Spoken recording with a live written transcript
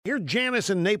Here's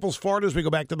Janice in Naples, Florida, as we go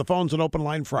back to the phones on Open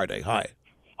Line Friday. Hi.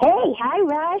 Hey, hi,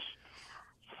 Rush.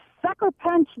 Sucker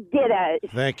Punch dittos.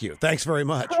 Thank you. Thanks very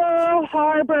much. Pearl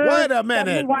Harbor. Wait a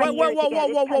minute.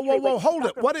 Whoa. Hold it.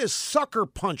 Sucker... What is Sucker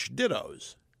Punch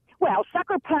dittos? Well,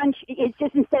 Sucker Punch is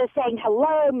just instead of saying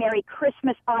hello, Merry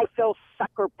Christmas, I feel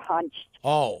sucker punched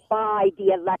by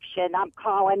the election. I'm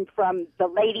calling from the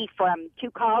lady from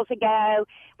 2 calls ago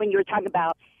when you were talking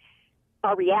about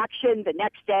our reaction the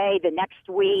next day, the next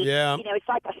week. Yeah. You know, it's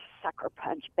like a sucker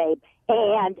punch, babe.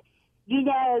 And, you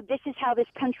know, this is how this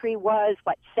country was,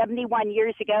 71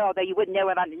 years ago, although you wouldn't know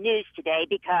it on the news today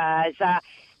because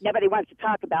nobody wants to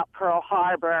talk about Pearl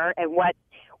Harbor and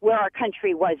where our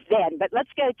country was then. But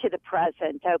let's go to the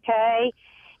present, okay?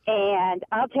 And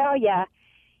I'll tell you,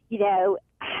 you know,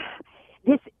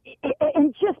 this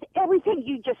and just everything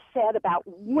you just said about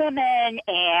women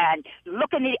and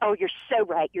looking at, oh, you're so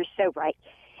right.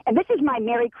 And this is my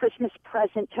Merry Christmas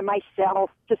present to myself,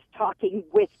 just talking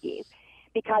with you,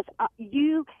 because I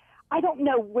don't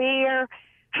know where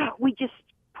we just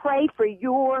pray for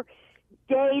your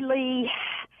daily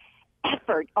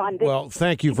effort on this. Well,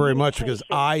 thank you very much because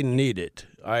I need it.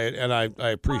 I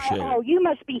appreciate it. Oh, you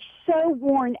must be so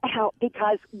worn out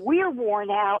because we're worn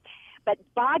out. But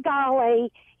by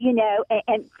golly, you know,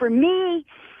 and for me,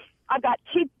 I've got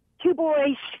two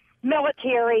boys,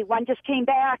 military. One just came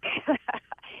back.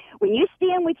 When you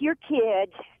stand with your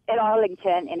kids at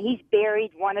Arlington and he's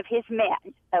buried one of his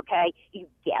men, okay, you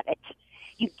get it.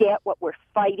 You get what we're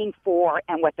fighting for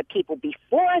and what the people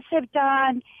before us have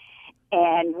done.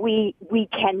 And we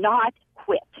cannot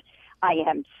quit. I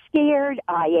am scared.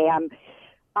 I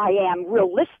am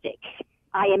realistic.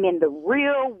 I am in the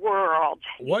real world.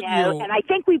 And I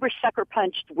think we were sucker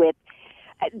punched with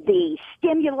the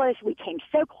stimulus. We came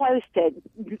so close to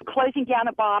closing down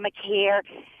Obamacare.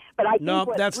 But I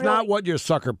think that's not what you're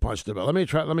sucker punched about.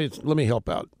 Let me help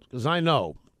out because I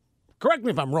know. Correct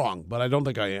me if I'm wrong, but I don't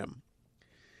think I am.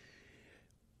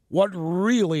 What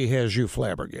really has you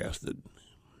flabbergasted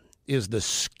is the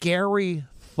scary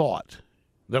thought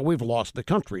that we've lost the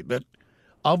country, that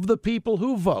of the people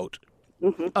who vote,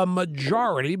 a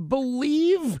majority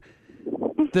believe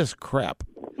this crap.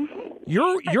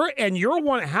 You're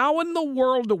one. How in the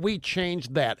world do we change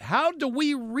that? How do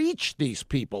we reach these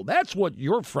people? That's what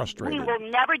you're frustrated. We will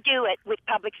never do it with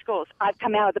public schools. I've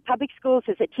come out of the public schools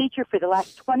as a teacher for the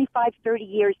last 25, 30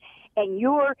 years, and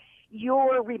your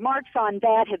remarks on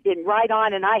that have been right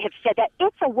on, and I have said that.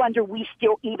 It's a wonder we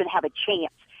still even have a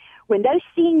chance. When those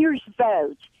seniors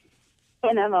vote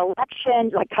in an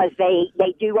election, because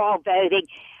they do all voting,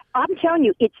 I'm telling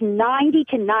you, it's 90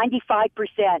 to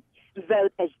 95%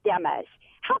 vote as demos.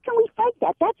 How can we fight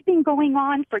that? That's been going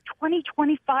on for 20,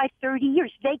 25, 30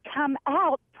 years. They come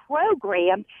out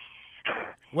programmed.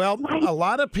 Well, a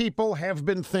lot of people have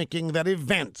been thinking that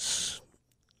events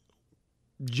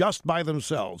just by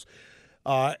themselves,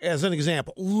 as an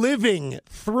example, living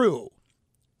through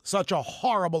such a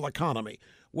horrible economy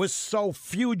with so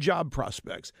few job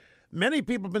prospects, many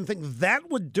people have been thinking that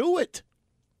would do it.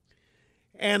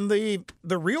 And the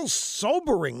real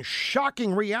sobering,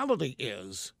 shocking reality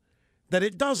is that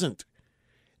it doesn't.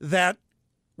 That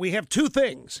we have two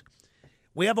things.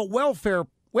 We have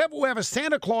we have a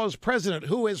Santa Claus president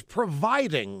who is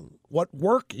providing what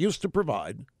work used to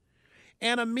provide,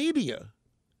 and a media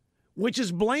which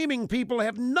is blaming people who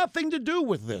have nothing to do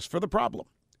with this for the problem.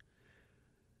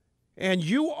 And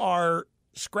you are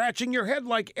scratching your head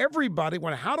like everybody.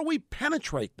 How do we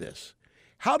penetrate this?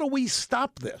 How do we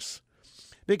stop this?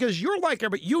 Because you're like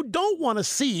everybody. You don't want to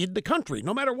cede the country,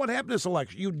 no matter what happened in this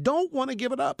election. You don't want to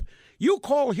give it up. You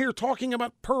call here talking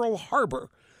about Pearl Harbor.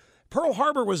 Pearl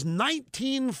Harbor was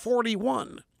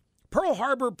 1941. Pearl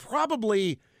Harbor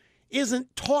probably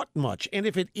isn't taught much. And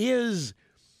if it is,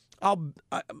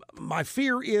 my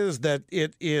fear is that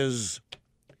it is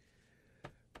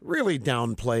really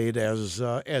downplayed as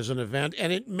an event.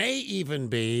 And it may even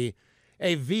be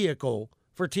a vehicle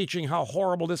for teaching how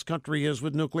horrible this country is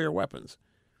with nuclear weapons.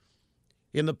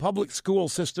 In the public school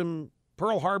system,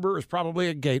 Pearl Harbor is probably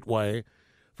a gateway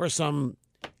for some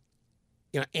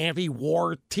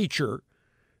anti-war teacher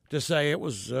to say it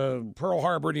was Pearl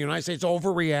Harbor in the United States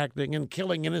overreacting and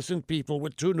killing innocent people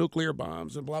with 2 nuclear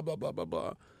bombs and blah, blah, blah, blah,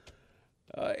 blah.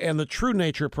 And the true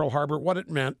nature of Pearl Harbor, what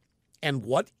it meant, and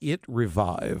what it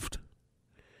revived.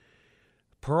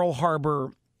 Pearl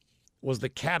Harbor was the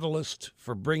catalyst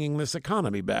for bringing this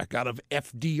economy back out of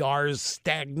FDR's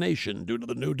stagnation due to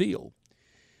the New Deal.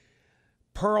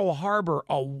 Pearl Harbor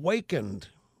awakened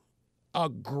a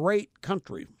great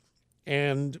country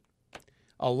and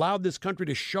allowed this country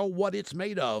to show what it's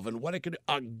made of and what it could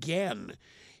again.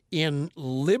 in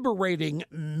liberating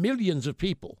millions of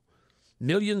people,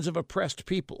 millions of oppressed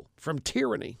people from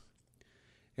tyranny.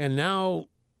 And now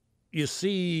you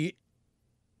see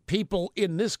people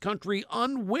in this country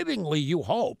unwittingly, you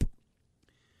hope,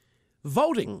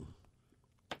 voting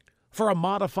for a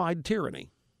modified tyranny,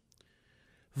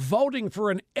 voting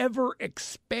for an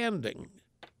ever-expanding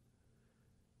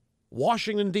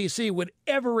Washington, D.C. with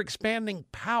ever-expanding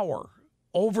power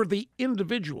over the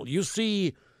individual. You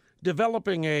see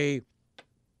developing a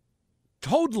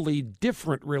totally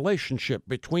different relationship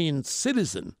between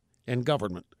citizen and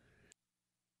government.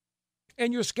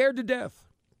 And you're scared to death.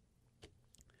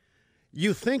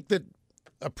 You think that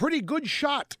a pretty good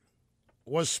shot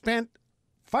was spent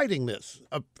fighting this.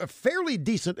 A fairly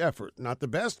decent effort, not the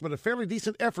best, but a fairly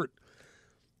decent effort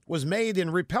was made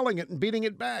in repelling it and beating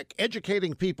it back,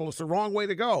 educating people it's the wrong way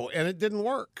to go, and it didn't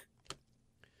work.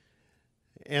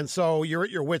 And so you're at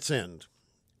your wit's end.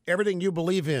 Everything you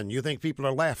believe in, you think people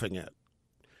are laughing at.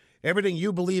 Everything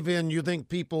you believe in, you think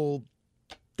people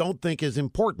don't think is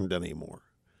important anymore.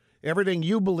 Everything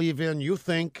you believe in, you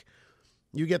think,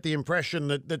 you get the impression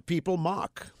that people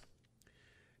mock.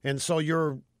 And so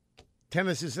your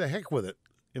tendency is to heck with it.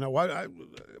 You know,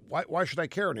 why should I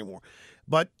care anymore?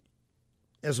 But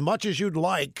as much as you'd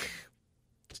like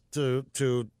to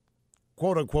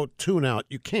quote unquote tune out,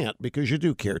 you can't, because you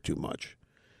do care too much.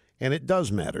 And it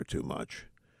does matter too much.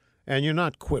 And you're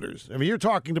not quitters. I mean, you're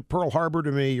talking to Pearl Harbor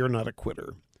to me, you're not a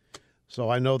quitter. So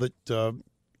I know that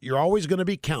you're always going to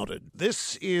be counted.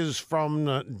 This is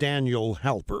from Daniel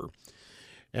Halper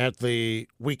at the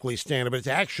Weekly Standard. It's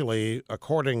actually,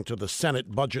 according to the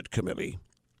Senate Budget Committee,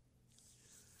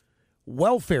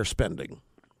 welfare spending.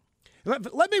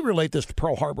 Let me relate this to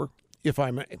Pearl Harbor, if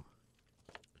I may.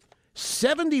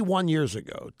 71 years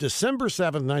ago, December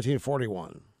 7th,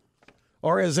 1941,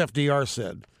 or as FDR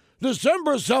said,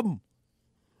 December 7th,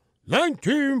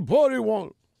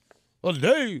 1941, a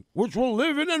day which will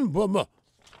live in infamy.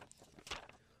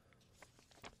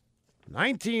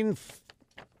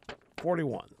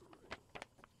 1941,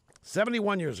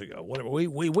 71 years ago,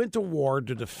 we went to war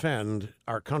to defend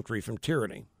our country from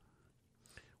tyranny.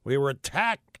 We were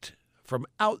attacked from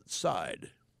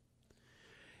outside.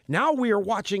 Now we are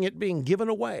watching it being given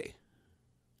away.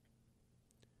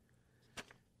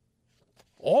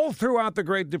 All throughout the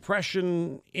Great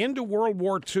Depression, into World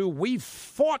War II, we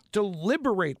fought to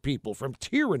liberate people from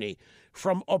tyranny,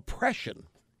 from oppression.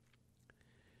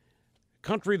 A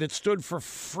country that stood for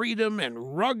freedom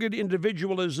and rugged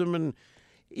individualism. And,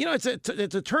 you know, it's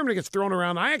a term that gets thrown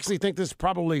around. I actually think this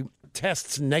probably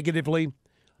tests negatively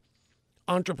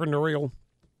entrepreneurial.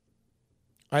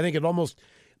 I think it almost,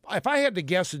 if I had to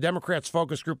guess, the Democrats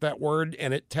focus group that word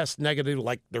and it tests negatively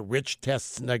like the rich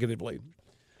tests negatively.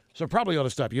 So probably ought to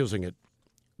stop using it.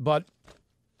 But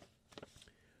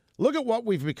look at what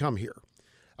we've become here.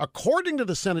 According to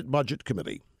the Senate Budget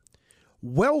Committee,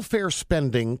 welfare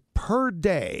spending per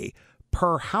day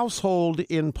per household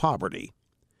in poverty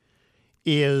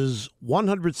is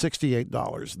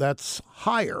 $168. That's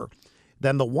higher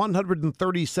than the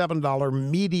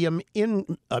 $137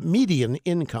 median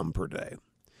income per day.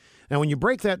 Now, when you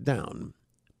break that down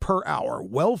per hour,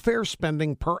 welfare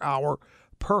spending per hour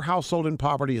per household in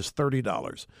poverty is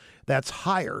 $30. That's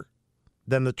higher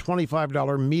than the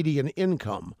 $25 median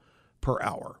income per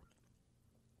hour.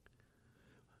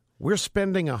 We're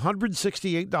spending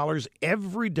 $168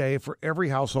 every day for every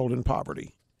household in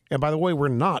poverty. And by the way, we're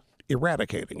not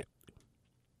eradicating it.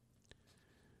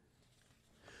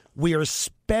 We are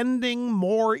spending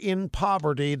more in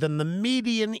poverty than the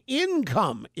median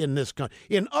income in this country.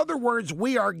 In other words,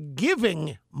 we are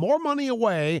giving more money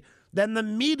away than the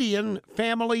median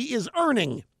family is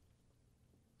earning.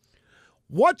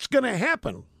 What's going to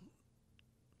happen?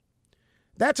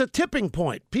 That's a tipping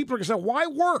point. People are going to say, why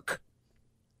work?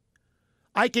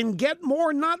 I can get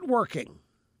more not working.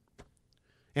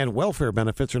 And welfare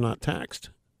benefits are not taxed.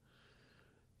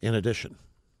 In addition.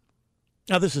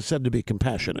 Now, this is said to be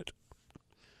compassionate.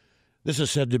 This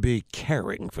is said to be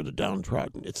caring for the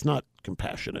downtrodden. It's not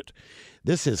compassionate.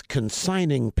 This is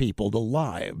consigning people to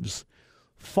lives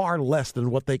far less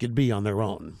than what they could be on their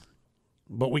own.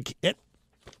 But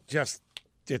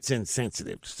it's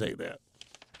insensitive to say that.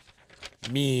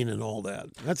 Mean and all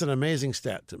that. That's an amazing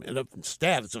stat to me. And a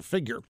stat, it's a figure.